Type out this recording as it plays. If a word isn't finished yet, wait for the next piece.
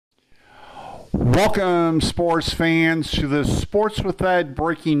Welcome, sports fans, to the Sports with Ed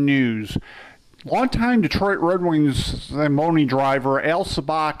breaking news. Longtime Detroit Red Wings Zamboni driver Al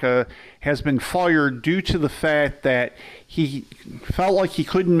Sabaka has been fired due to the fact that he felt like he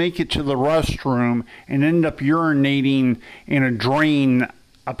couldn't make it to the restroom and ended up urinating in a drain,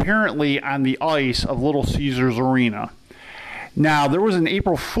 apparently on the ice of Little Caesars Arena. Now, there was an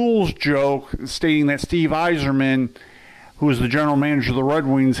April Fool's joke stating that Steve Yzerman, who was the general manager of the Red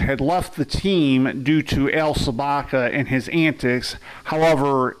Wings, had left the team due to Al Sabaka and his antics.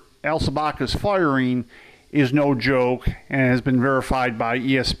 However, Al Sabaka's firing is no joke and has been verified by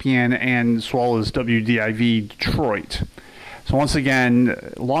ESPN and as well as WDIV Detroit. So once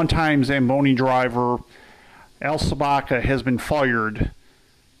again, longtime Zamboni driver Al Sabaka has been fired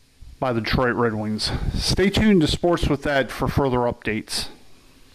by the Detroit Red Wings. Stay tuned to Sports with Ed for further updates.